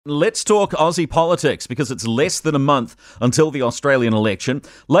Let's talk Aussie politics because it's less than a month until the Australian election.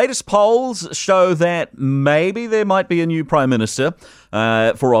 Latest polls show that maybe there might be a new Prime Minister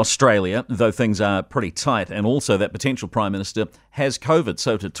for Australia, though things are pretty tight, and also that potential Prime Minister has COVID.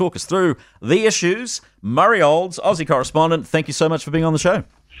 So to talk us through the issues, Murray Olds, Aussie correspondent, thank you so much for being on the show.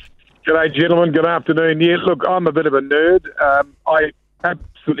 G'day, gentlemen. Good afternoon. Yeah, look, I'm a bit of a nerd. I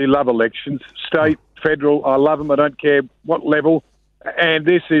absolutely love elections, state, federal. I love them. I don't care what level. And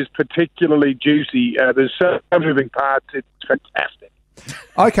this is particularly juicy. There's so many moving parts. It's fantastic.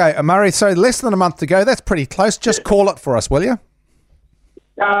 Okay, Murray, so less than a month to go. That's pretty close. Just call it for us, will you?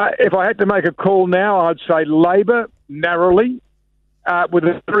 If I had to make a call now, I'd say Labor, narrowly, with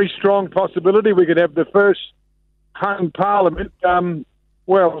a very strong possibility we could have the first hung parliament, since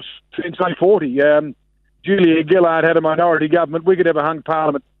 1940. Julia Gillard had a minority government. We could have a hung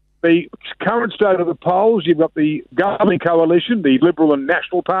parliament. The current state of the polls, you've got the governing coalition, the Liberal and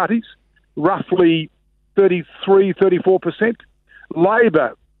National parties, roughly 33-34%.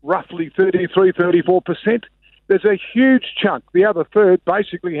 Labor, roughly 33-34%. There's a huge chunk. The other third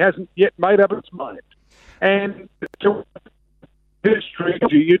basically hasn't yet made up its mind. And to this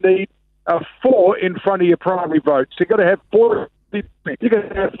strategy, you need a 4 in front of your primary votes. You've got to have 40%. You've got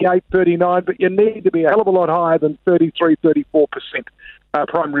to have 38-39, but you need to be a hell of a lot higher than 33-34%.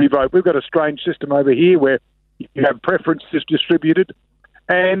 Primary vote. We've got a strange system over here where you have preferences distributed.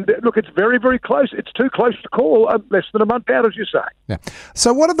 And look, it's very, very close. It's too close to call less than a month out, as you say. Yeah.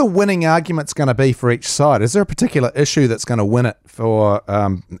 So what are the winning arguments going to be for each side? Is there a particular issue that's going to win it for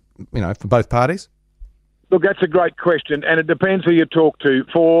both parties? Look, that's a great question, and it depends who you talk to.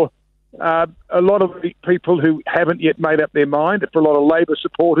 For a lot of the people who haven't yet made up their mind, for a lot of Labor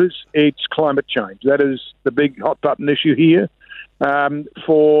supporters, it's climate change. That is the big hot-button issue here.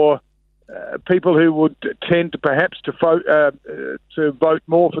 For people who would tend to perhaps to vote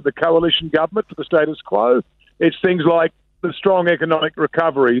more for the coalition government, for the status quo, it's things like the strong economic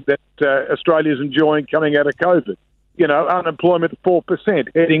recovery that Australia's enjoying coming out of COVID. You know, unemployment 4%,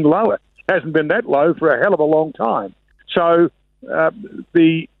 heading lower. Hasn't been that low for a hell of a long time. So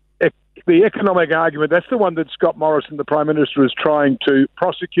the economic argument, that's the one that Scott Morrison, the Prime Minister, is trying to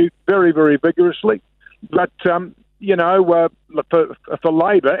prosecute very, very vigorously. But for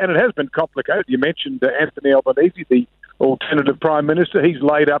Labor, and it has been complicated. You mentioned Anthony Albanese, the alternative Prime Minister. He's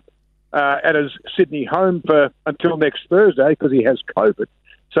laid up at his Sydney home until next Thursday because he has COVID.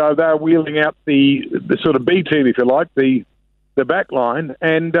 So they're wheeling out the sort of B team, if you like, the back line.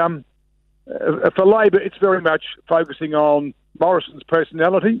 And for Labor, it's very much focusing on Morrison's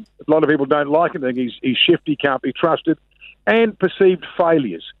personality. A lot of people don't like him. They think he's shifty, can't be trusted, and perceived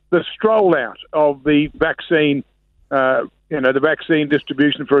failures. The stroll out of the vaccine. The vaccine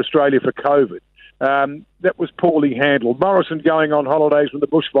distribution for Australia for COVID. That was poorly handled. Morrison going on holidays when the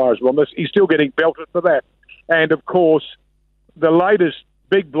bushfires were on this, he's still getting belted for that. And, of course, the latest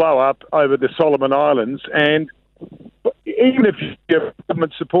big blow-up over the Solomon Islands, and even if you're a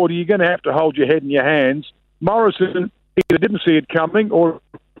government supporter, you're going to have to hold your head in your hands. Morrison either didn't see it coming or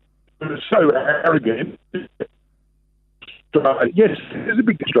was so arrogant. Yes, it's a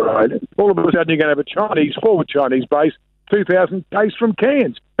big Australia. All of a sudden, you're going to have a forward Chinese base 2,000 k's from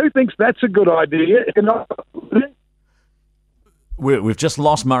Cairns. Who thinks that's a good idea? We've just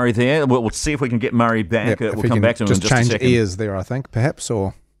lost Murray there. We'll see if we can get Murray back. We'll come back to him in just a second. Just change ears there, I think, perhaps,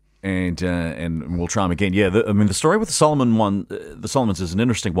 or... And we'll try him again. Yeah, the story with the Solomons is an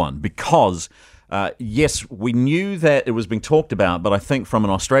interesting one because... yes, we knew that it was being talked about, but I think from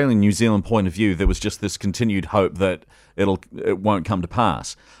an Australian-New Zealand point of view, there was just this continued hope that it won't come to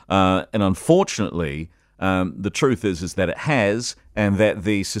pass. And unfortunately, the truth is that it has, and that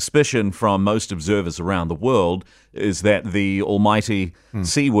the suspicion from most observers around the world is that the almighty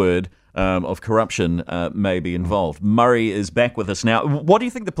C word of corruption may be involved. Murray is back with us now. What do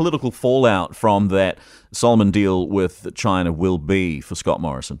you think the political fallout from that Solomon deal with China will be for Scott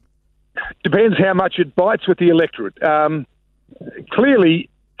Morrison? Depends how much it bites with the electorate. Clearly,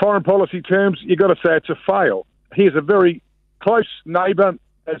 foreign policy terms, you've got to say it's a fail. Here's a very close neighbour.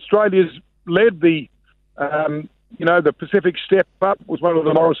 Australia's led the Pacific Step Up was one of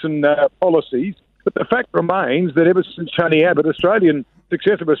the Morrison policies. But the fact remains that ever since Tony Abbott,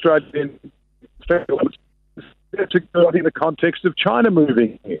 success of Australian federalism, that's in the context of China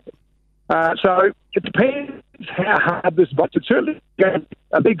moving here. So it depends how hard this bites. It's certainly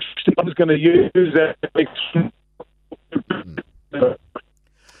a big step is going to use that.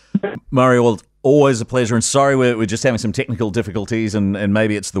 Murray, always a pleasure, and sorry we're just having some technical difficulties, and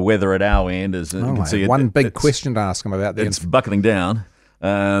maybe it's the weather at our end. As you can see, one big question to ask him about. It's buckling down.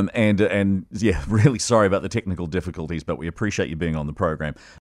 And yeah, really sorry about the technical difficulties, but we appreciate you being on the program.